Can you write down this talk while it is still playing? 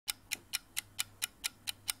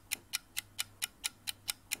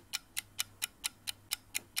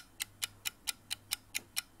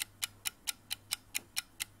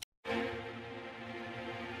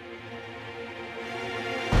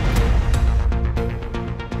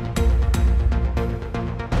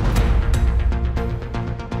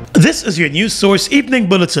This is your News Source Evening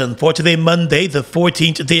Bulletin for today, Monday, the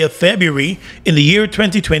 14th day of February in the year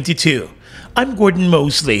 2022. I'm Gordon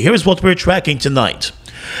Mosley. Here's what we're tracking tonight.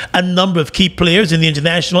 A number of key players in the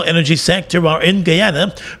international energy sector are in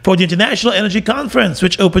Guyana for the International Energy Conference,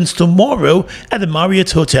 which opens tomorrow at the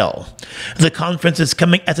Marriott Hotel. The conference is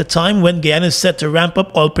coming at a time when Guyana is set to ramp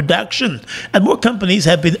up oil production, and more companies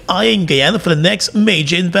have been eyeing Guyana for the next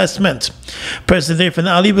major investment. President Irfaan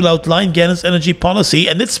Ali will outline Guyana's energy policy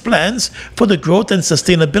and its plans for the growth and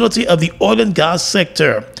sustainability of the oil and gas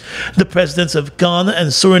sector. The presidents of Ghana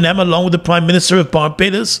and Suriname, along with the Prime Minister of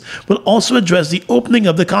Barbados, will also address the opening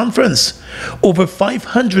of the conference. Over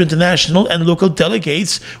 500 international and local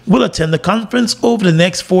delegates will attend the conference over the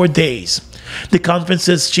next 4 days. The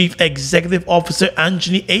conference's Chief Executive Officer,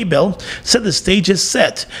 Anthony Abel, said the stage is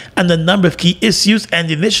set and a number of key issues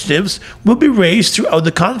and initiatives will be raised throughout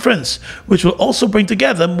the conference, which will also bring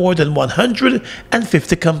together more than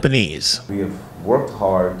 150 companies. We have worked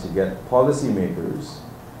hard to get policymakers,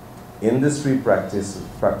 industry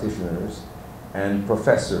practitioners, and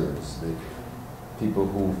professors, the people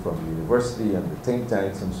who from the university and the think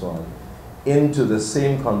tanks and so on, into the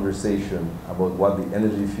same conversation about what the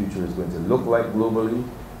energy future is going to look like globally,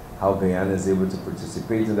 how Guyana is able to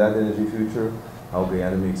participate in that energy future, how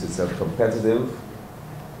Guyana makes itself competitive,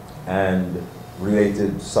 and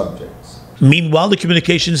related subjects. Meanwhile, the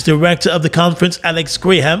communications director of the conference, Alex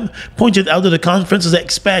Graham, pointed out that the conference is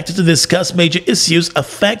expected to discuss major issues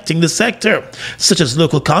affecting the sector, such as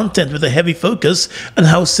local content with a heavy focus on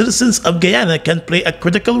how citizens of Guyana can play a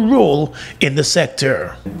critical role in the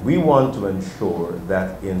sector. We want to ensure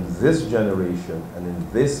that in this generation and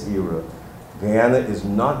in this era, Guyana is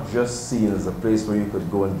not just seen as a place where you could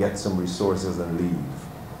go and get some resources and leave,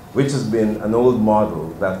 which has been an old model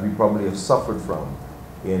that we probably have suffered from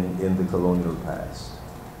in the colonial past.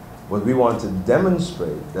 But we want to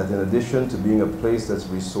demonstrate that in addition to being a place that's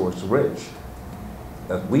resource rich,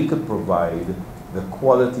 that we could provide the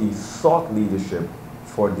quality thought leadership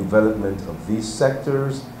for development of these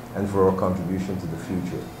sectors and for our contribution to the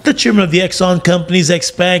future. The chairman of the Exxon company is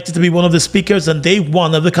expected to be one of the speakers on day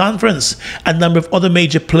one of the conference. A number of other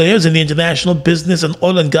major players in the international business and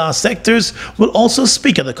oil and gas sectors will also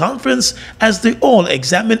speak at the conference as they all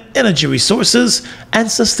examine energy resources and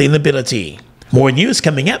sustainability. More news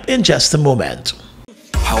coming up in just a moment.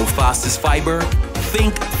 How fast is fiber?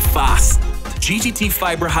 Think fast. GTT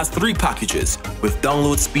Fiber has 3 packages with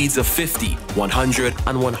download speeds of 50, 100,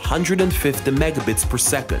 and 150 megabits per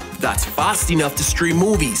second. That's fast enough to stream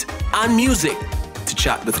movies and music, to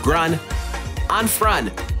chat with Gran and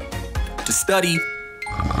Fran, to study,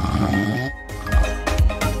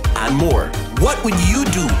 and more. What would you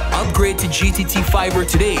do? Upgrade to GTT Fiber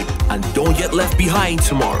today and don't get left behind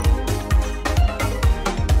tomorrow.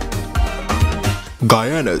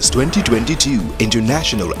 Guyana's 2022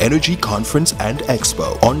 International Energy Conference and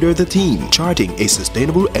Expo, under the theme Charting a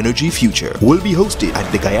Sustainable Energy Future, will be hosted at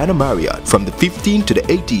the Guyana Marriott from the 15th to the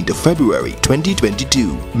 18th of February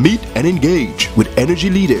 2022. Meet and engage with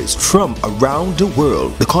energy leaders from around the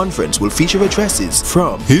world. The conference will feature addresses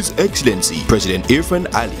from His Excellency President Irfaan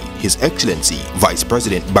Ali, His Excellency Vice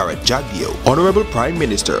President Bharat Jagdeo, Honorable Prime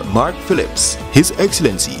Minister Mark Phillips, His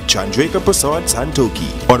Excellency Chandrika Prasad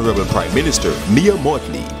Santoki, Honorable Prime Minister Mia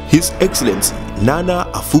Motley, His Excellency Nana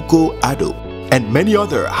Akufo-Addo, and many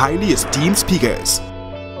other highly esteemed speakers.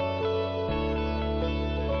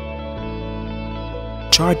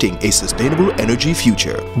 Charting a Sustainable Energy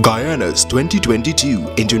Future, Guyana's 2022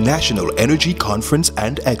 International Energy Conference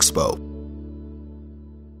and Expo.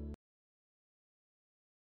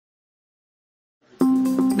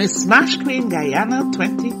 Miss Smash Queen Guyana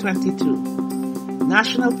 2022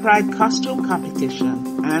 National Pride Costume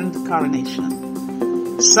Competition and Coronation.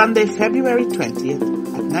 Sunday, February 20th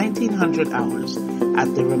at 1900 hours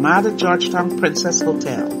at the Ramada Georgetown Princess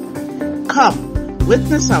Hotel. Come,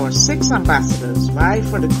 witness our 6 ambassadors vie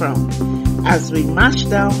for the crown as we mash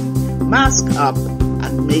down, mask up,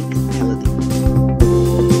 and make melody.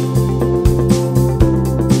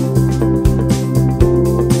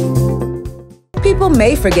 People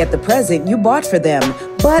may forget the present you bought for them,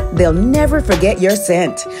 but they'll never forget your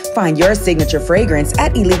scent. Find your signature fragrance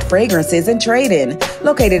at Elite Fragrances and Trade-In,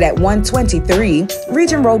 located at 123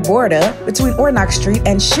 Regent Road Border between Ornock Street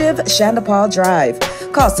and Shiv Chandapal Drive.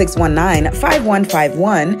 Call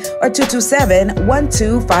 619-5151 or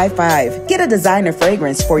 227-1255. Get a designer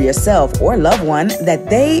fragrance for yourself or loved one that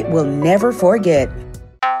they will never forget.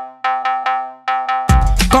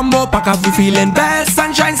 Combo pack up, we feeling best.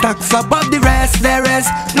 Sunshine stacks above the rest. There is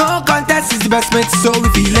no contest, is the best mix, so we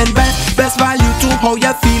feeling best. Best value to how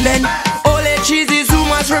you feeling. Ole cheesy, so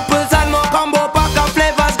much ripples and more combo pack of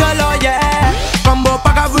flavors, girl.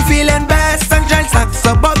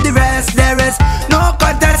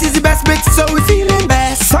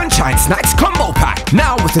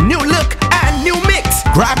 Now with a new look and new mix.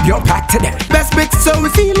 Grab your pack today. Best mix, so we're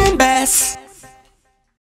feeling best.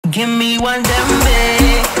 Give me one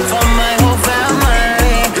dembe for my whole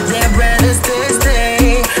family. Their bread is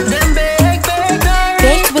tasty. Them bake,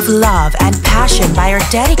 Baked with love and passion by our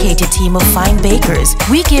dedicated team of fine bakers,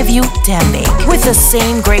 we give you dembe. With the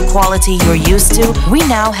same great quality you're used to, we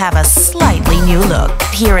now have a slightly new look.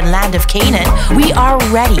 Here in Land of Canaan, we are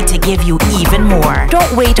ready to give you even more.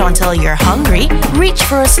 Don't wait until you're hungry. Reach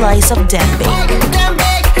for a slice of dembe.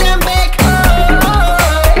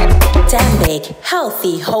 Dembe,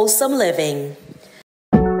 healthy, wholesome living.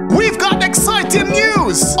 We've got exciting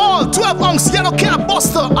news! All 12-ounce yellow cab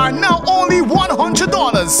Buster are now only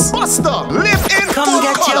 $100. Buster, live in come full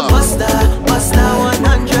get color. your Buster, Buster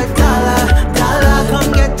 $100. Dollar,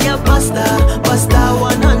 come get your Buster, Buster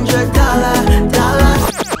 $100. Dollar.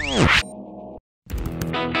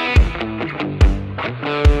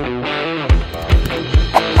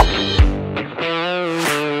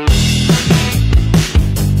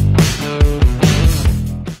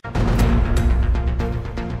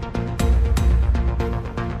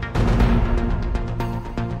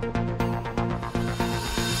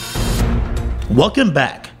 Welcome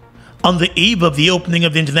back. On the eve of the opening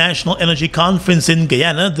of the International Energy Conference in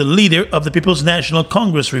Guyana, the leader of the People's National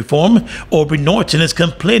Congress Reform, Aubrey Norton, is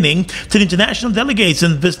complaining to the international delegates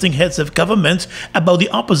and visiting heads of government about the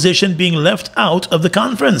opposition being left out of the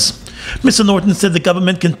conference. Mr. Norton said the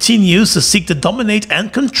government continues to seek to dominate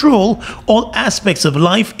and control all aspects of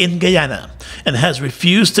life in Guyana and has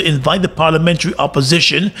refused to invite the parliamentary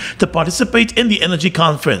opposition to participate in the energy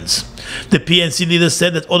conference. The PNC leader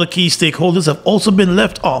said that other key stakeholders have also been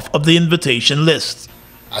left off of the invitation list.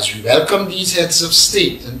 As we welcome these heads of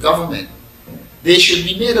state and government, they should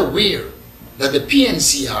be made aware that the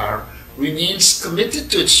PNCR remains committed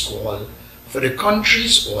to its call for the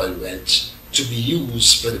country's oil wealth to be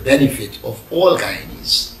used for the benefit of all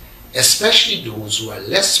Guyanese, especially those who are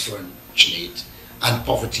less fortunate and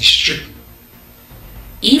poverty-stricken.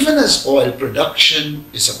 Even as oil production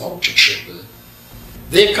is about to triple,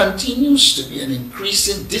 there continues to be an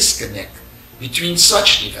increasing disconnect between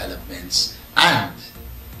such developments and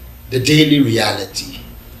the daily reality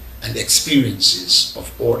and experiences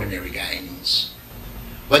of ordinary Guyanese.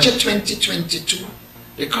 Budget 2022,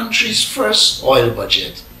 the country's first oil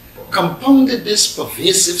budget, compounded this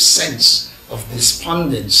pervasive sense of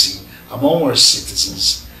despondency among our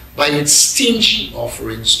citizens by its stingy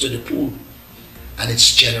offerings to the poor and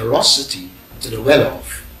its generosity to the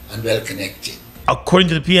well-off and well-connected. According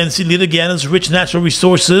to the PNC leader, Guyana's rich natural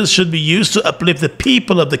resources should be used to uplift the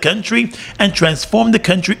people of the country and transform the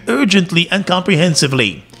country urgently and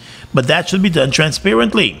comprehensively. But that should be done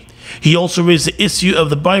transparently. He also raised the issue of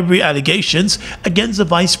the bribery allegations against the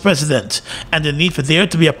vice president and the need for there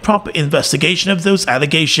to be a proper investigation of those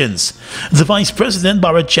allegations. The vice president,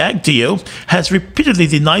 Bharat Jagdeo, has repeatedly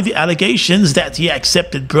denied the allegations that he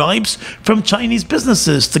accepted bribes from Chinese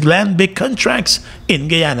businesses to land big contracts in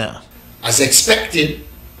Guyana. As expected,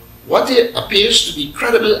 what appears to be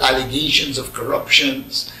credible allegations of corruption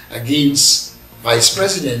against Vice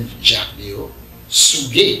President Jagdeo,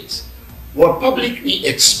 Sugate, were publicly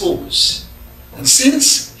exposed. And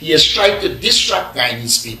since he has tried to distract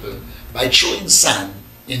Guyanese people by throwing sand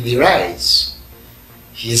in their eyes,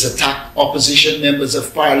 he has attacked opposition members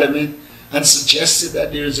of parliament and suggested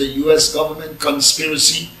that there is a US government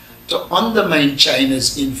conspiracy to undermine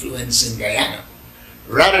China's influence in Guyana,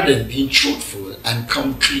 rather than being truthful and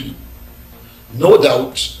come clean. No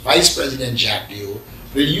doubt, Vice President Jagdeo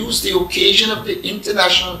will use the occasion of the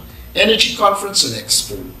International Energy Conference and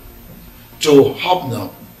Expo to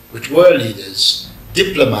hobnob with world leaders,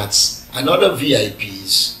 diplomats, and other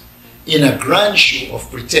VIPs in a grand show of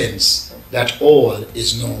pretense that all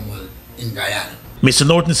is normal in Guyana. Mr.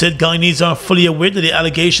 Norton said Guyanese are fully aware that the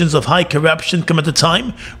allegations of high corruption come at a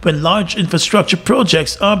time when large infrastructure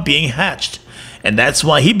projects are being hatched. And that's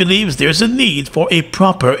why he believes there's a need for a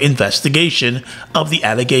proper investigation of the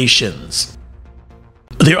allegations.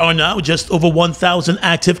 There are now just over 1,000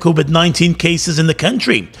 active COVID-19 cases in the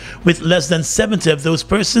country, with less than 70 of those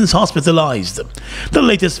persons hospitalized. The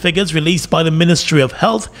latest figures released by the Ministry of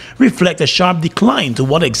Health reflect a sharp decline to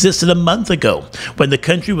what existed a month ago, when the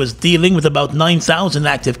country was dealing with about 9,000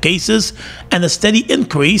 active cases and a steady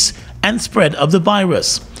increase and spread of the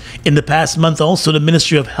virus. In the past month also, the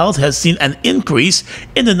Ministry of Health has seen an increase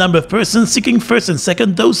in the number of persons seeking first and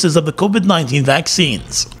second doses of the COVID-19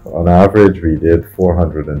 vaccines. On average, we did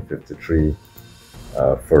 453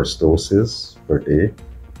 first doses per day.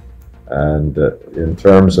 And in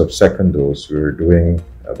terms of second dose, we were doing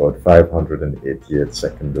about 588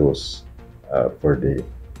 second dose per day.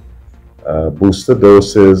 Booster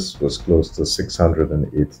doses was close to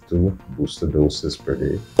 682 booster doses per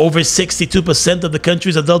day. Over 62% of the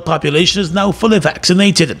country's adult population is now fully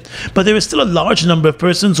vaccinated, but there is still a large number of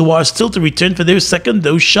persons who are still to return for their second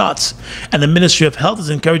dose shots, and the Ministry of Health is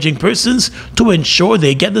encouraging persons to ensure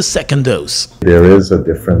they get the second dose. There is a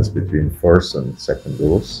difference between first and second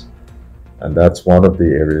dose, and that's one of the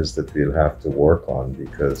areas that we'll have to work on,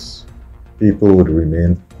 because people would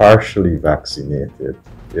remain partially vaccinated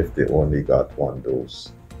if they only got one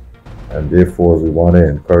dose. And therefore, we want to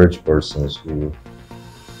encourage persons who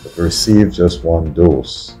have received just one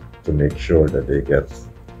dose to make sure that they get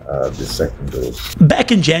the second dose.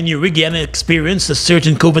 Back in January, Guyana experienced a surge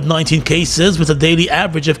in COVID-19 cases with a daily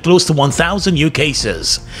average of close to 1,000 new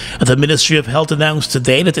cases. The Ministry of Health announced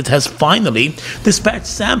today that it has finally dispatched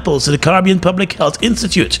samples to the Caribbean Public Health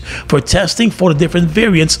Institute for testing for the different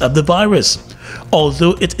variants of the virus.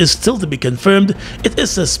 Although it is still to be confirmed, it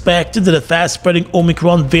is suspected that a fast-spreading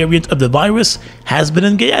Omicron variant of the virus has been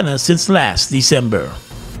in Guyana since last December.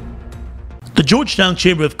 The Georgetown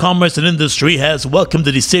Chamber of Commerce and Industry has welcomed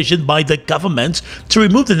the decision by the government to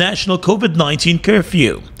remove the national COVID-19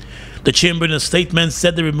 curfew. The Chamber in a statement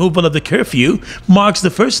said the removal of the curfew marks the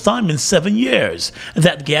first time in 7 years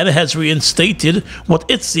that Guyana has reinstated what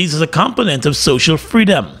it sees as a component of social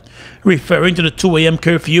freedom, referring to the 2 a.m.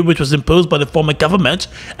 curfew which was imposed by the former government,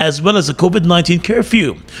 as well as the COVID-19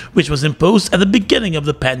 curfew, which was imposed at the beginning of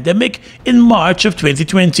the pandemic in March of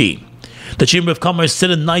 2020. The Chamber of Commerce said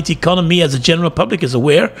the night economy, as the general public is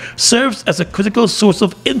aware, serves as a critical source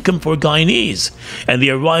of income for Guyanese, and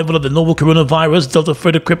the arrival of the novel coronavirus dealt a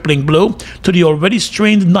further crippling blow to the already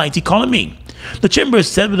strained night economy. The Chamber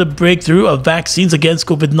said with the breakthrough of vaccines against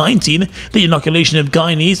COVID-19, the inoculation of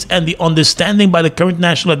Guyanese, and the understanding by the current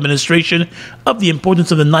national administration of the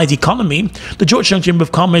importance of the night economy, the Georgetown Chamber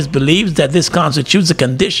of Commerce believes that this constitutes the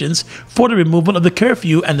conditions for the removal of the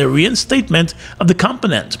curfew and the reinstatement of the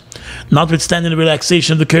component. Notwithstanding the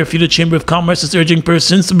relaxation of the curfew, the Chamber of Commerce is urging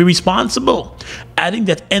persons to be responsible, adding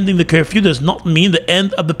that ending the curfew does not mean the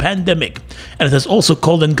end of the pandemic, and it has also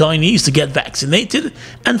called on Guyanese to get vaccinated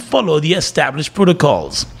and follow the established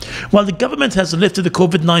protocols. While the government has lifted the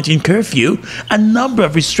COVID-19 curfew, a number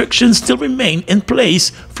of restrictions still remain in place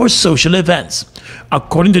for social events.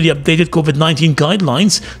 According to the updated COVID-19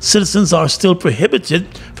 guidelines, citizens are still prohibited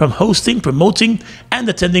from hosting, promoting, and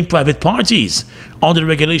attending private parties. Under the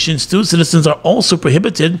regulations too, citizens are also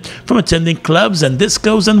prohibited from attending clubs and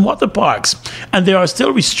discos and water parks, and there are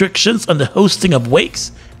still restrictions on the hosting of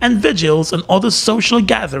wakes and vigils and other social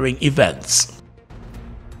gathering events.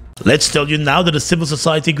 Let's tell you now that the civil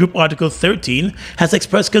society group Article 13 has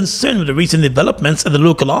expressed concern with the recent developments at the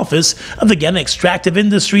local office of the Guyana Extractive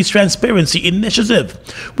Industries Transparency Initiative,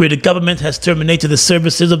 where the government has terminated the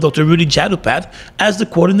services of Dr. Rudy Jadupat as the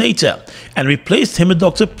coordinator and replaced him with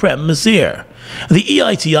Dr. Prem Mazir. The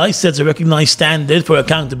EITI sets a recognized standard for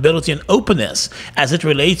accountability and openness as it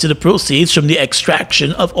relates to the proceeds from the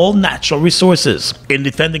extraction of all natural resources. In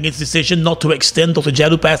defending its decision not to extend Dr.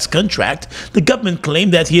 Jadupat's contract, the government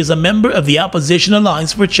claimed that he is a member of the Opposition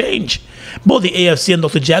Alliance for Change. Both the AFC and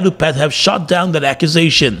Dr. Jadupat have shot down that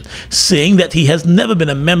accusation, saying that he has never been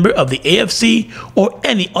a member of the AFC or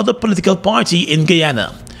any other political party in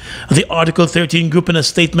Guyana. The Article 13 group in a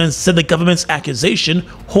statement said the government's accusation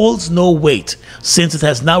holds no weight, since it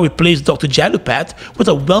has now replaced Dr. Jadupat with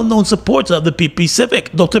a well-known supporter of the PP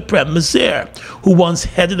Civic, Dr. Prem Mazir, who once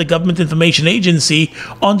headed the Government Information Agency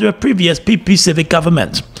under a previous PP Civic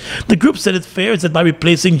government. The group said it fears that by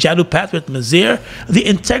replacing Jadupat with Mazir, the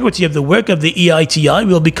integrity of the work of the EITI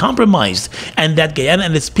will be compromised, and that Guyana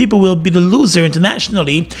and its people will be the loser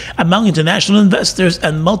internationally among international investors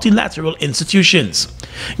and multilateral institutions.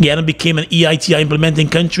 Guyana became an EITI implementing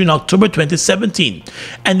country in October 2017,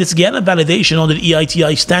 and its Guyana validation under the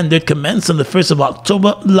EITI standard commenced on the 1st of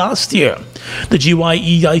October last year. The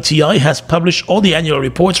GYEITI has published all the annual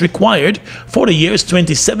reports required for the years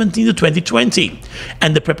 2017 to 2020,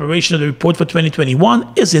 and the preparation of the report for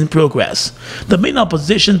 2021 is in progress. The main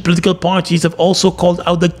opposition political parties have also called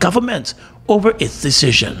out the government over its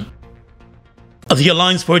decision. The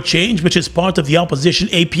Alliance for Change, which is part of the opposition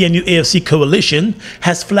APNU-AFC coalition,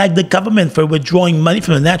 has flagged the government for withdrawing money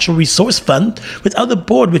from the Natural Resource Fund without a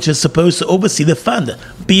board which is supposed to oversee the fund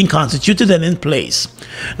being constituted and in place.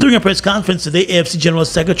 During a press conference today, AFC General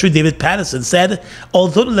Secretary David Patterson said,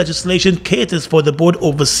 although the legislation caters for the board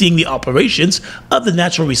overseeing the operations of the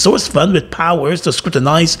Natural Resource Fund with powers to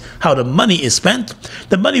scrutinize how the money is spent,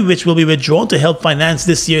 the money which will be withdrawn to help finance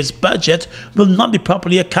this year's budget will not be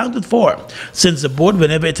properly accounted for, since words, the board,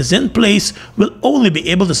 whenever it is in place, will only be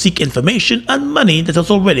able to seek information and money that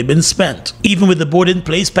has already been spent. Even with the board in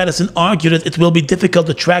place, Patterson argued that it will be difficult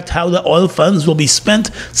to track how the oil funds will be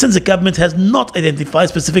spent since the government has not identified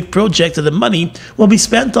specific projects that the money will be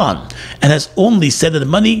spent on and has only said that the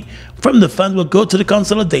money from the fund will go to the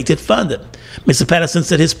consolidated fund. Mr. Patterson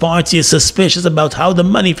said his party is suspicious about how the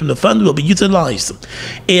money from the fund will be utilized.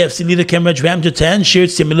 AFC leader Kemraj Ramjatan shared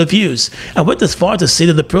similar views and went as far to say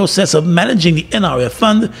that the process of managing the NRF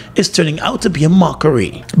fund is turning out to be a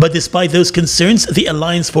mockery. But despite those concerns, the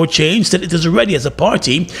Alliance for Change said it is ready as a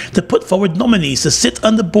party to put forward nominees to sit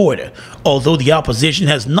on the board, although the opposition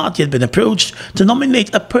has not yet been approached to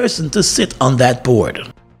nominate a person to sit on that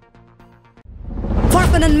board.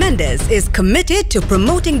 Farfan Mendez is committed to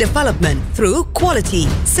promoting development through quality,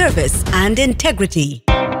 service, and integrity.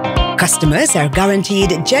 Customers are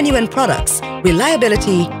guaranteed genuine products,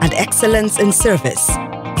 reliability, and excellence in service.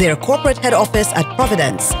 Their corporate head office at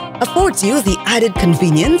Providence affords you the added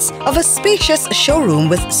convenience of a spacious showroom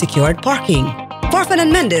with secured parking.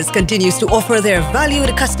 Farfan Mendez continues to offer their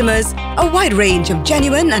valued customers a wide range of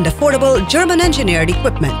genuine and affordable German-engineered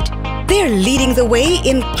equipment. They're leading the way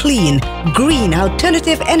in clean, green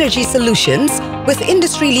alternative energy solutions with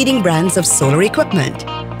industry-leading brands of solar equipment.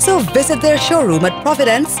 So visit their showroom at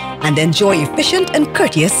Providence and enjoy efficient and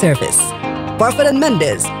courteous service. Farfan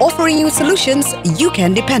Mendez, offering you solutions you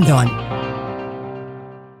can depend on.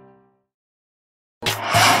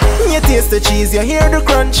 You taste the cheese, you hear the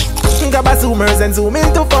crunch. Grab a zoomers and zoom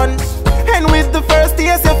into fun. And with the first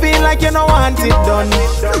taste, you feel like you don't want it done.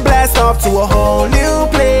 Blast off to a whole new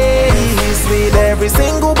place with every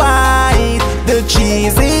single bite. The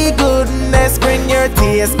cheesy goodness bring your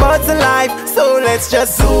taste buds alive. So let's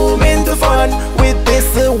just zoom into fun with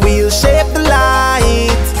this wheel-shaped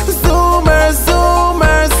light. Zoomers,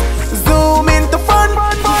 zoomers, zoom into fun.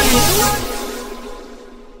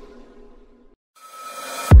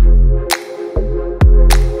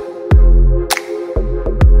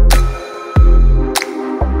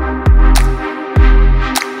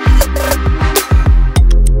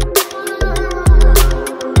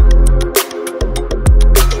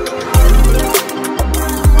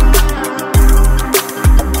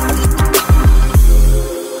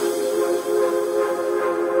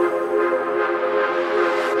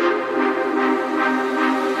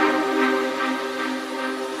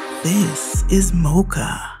 This is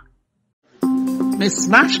Mocha. Miss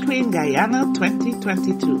Smash Queen Guyana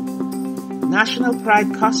 2022 National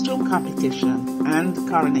Pride Costume Competition and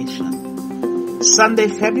Coronation. Sunday,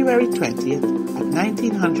 February 20th at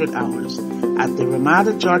 1900 hours at the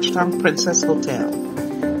Ramada Georgetown Princess Hotel.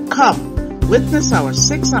 Come, witness our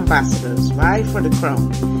 6 ambassadors vie for the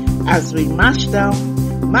crown as we mash down,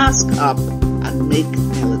 mask up, and make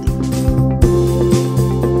melody.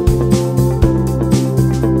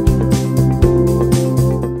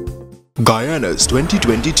 Guyana's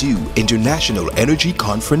 2022 International Energy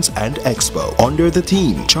Conference and Expo under the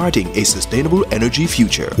theme Charting a Sustainable Energy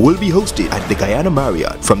Future will be hosted at the Guyana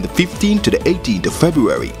Marriott from the 15th to the 18th of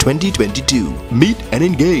February 2022. Meet and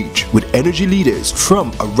engage with energy leaders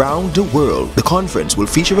from around the world. The conference will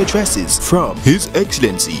feature addresses from His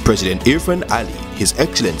Excellency President Irfan Ali, His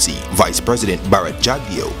Excellency Vice President Bharat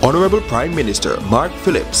Jagdeo, Honorable Prime Minister Mark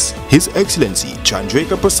Phillips, His Excellency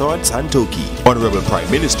Chandrika Prasad Santoki, Honorable Prime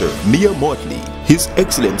Minister Mia Motley, His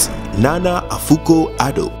Excellency Nana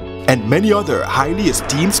Akufo-Addo, and many other highly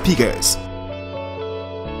esteemed speakers.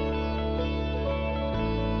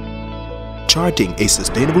 Charting a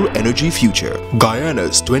Sustainable Energy Future,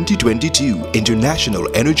 Guyana's 2022 International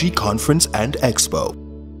Energy Conference and Expo.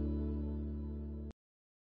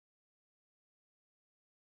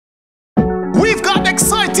 We've got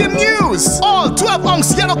exciting news! All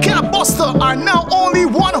 12-ounce yellow cab Buster are now only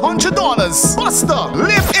 $100. Buster,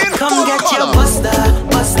 live in Come full get your color. Buster,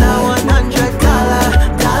 Buster $100.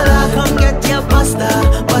 Come get your Buster,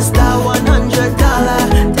 Buster $100.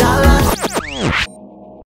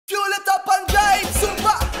 Fuel it up and drive,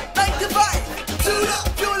 Super 95. Tune up.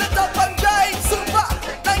 Fuel it up and drive, Super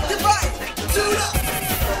 95. Tune up.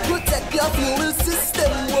 Protect your fuel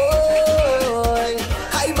system, boy.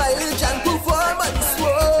 High mileage and performance,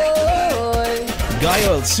 boy. Guy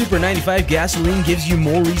Oil's Super 95 gasoline gives you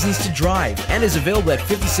more reasons to drive and is available at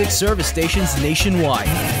 56 service stations nationwide.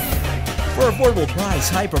 For affordable price,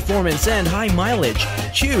 high performance, and high mileage,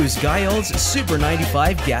 choose Guy Oil's Super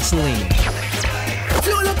 95 gasoline.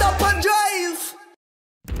 Fuel it up and drive.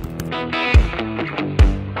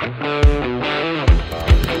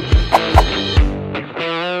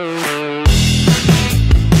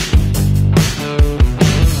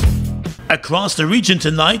 A Across the region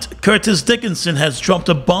tonight, Curtis Dickinson has dropped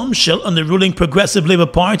a bombshell on the ruling Progressive Labour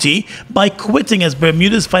Party by quitting as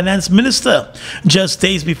Bermuda's finance minister, just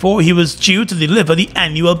days before he was due to deliver the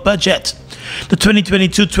annual budget. The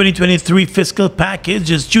 2022-2023 fiscal package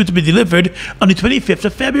is due to be delivered on the 25th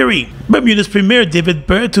of February. Bermuda's Premier David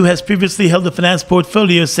Byrd, who has previously held the finance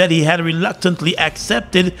portfolio, said he had reluctantly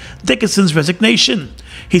accepted Dickinson's resignation.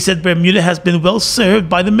 He said Bermuda has been well served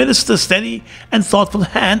by the minister's steady and thoughtful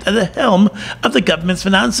hand at the helm of the government's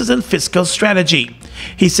finances and fiscal strategy.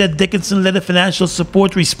 He said Dickinson led a financial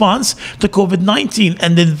support response to COVID-19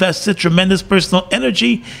 and invested tremendous personal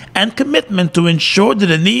energy and commitment to ensure that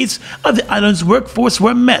the needs of the island's workforce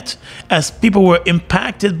were met as people were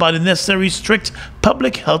impacted by the necessary strict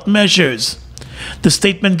public health measures. The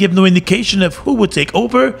statement gave no indication of who would take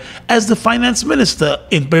over as the finance minister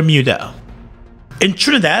in Bermuda. In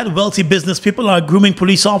Trinidad, wealthy business people are grooming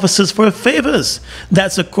police officers for favors.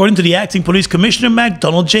 That's according to the acting police commissioner,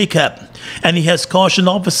 MacDonald Jacob. And he has cautioned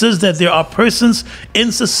officers that there are persons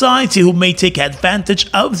in society who may take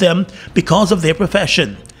advantage of them because of their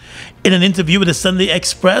profession. In an interview with the Sunday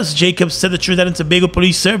Express, Jacob said the Trinidad and Tobago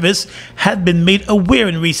Police Service had been made aware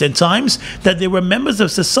in recent times that there were members of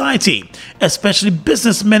society, especially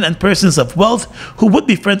businessmen and persons of wealth, who would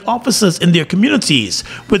befriend officers in their communities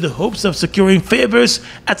with the hopes of securing favors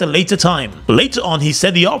at a later time. Later on, he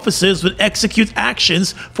said the officers would execute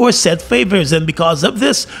actions for said favors and because of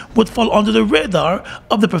this would fall under the radar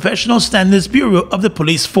of the Professional Standards Bureau of the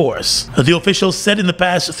police force. The official said in the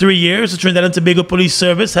past 3 years, the Trinidad and Tobago Police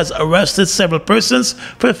Service has arrested several persons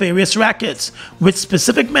for various rackets, with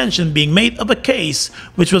specific mention being made of a case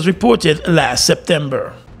which was reported last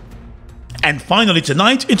September. And finally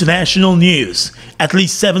tonight, international news. At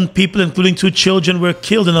least 7 people, including 2 children, were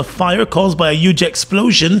killed in a fire caused by a huge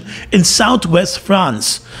explosion in southwest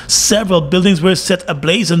France. Several buildings were set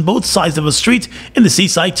ablaze on both sides of a street in the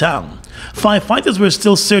seaside town. Firefighters were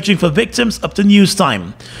still searching for victims up to news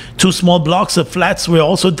time. 2 small blocks of flats were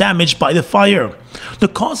also damaged by the fire. The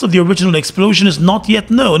cause of the original explosion is not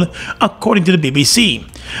yet known, according to the BBC.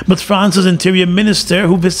 But France's Interior Minister,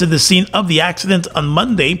 who visited the scene of the accident on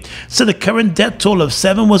Monday, said the current death toll of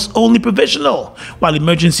 7 was only provisional, while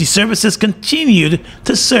emergency services continued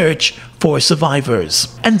to search for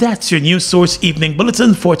survivors. And that's your News Source Evening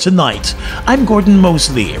Bulletin for tonight. I'm Gordon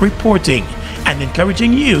Mosley, reporting and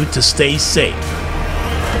encouraging you to stay safe.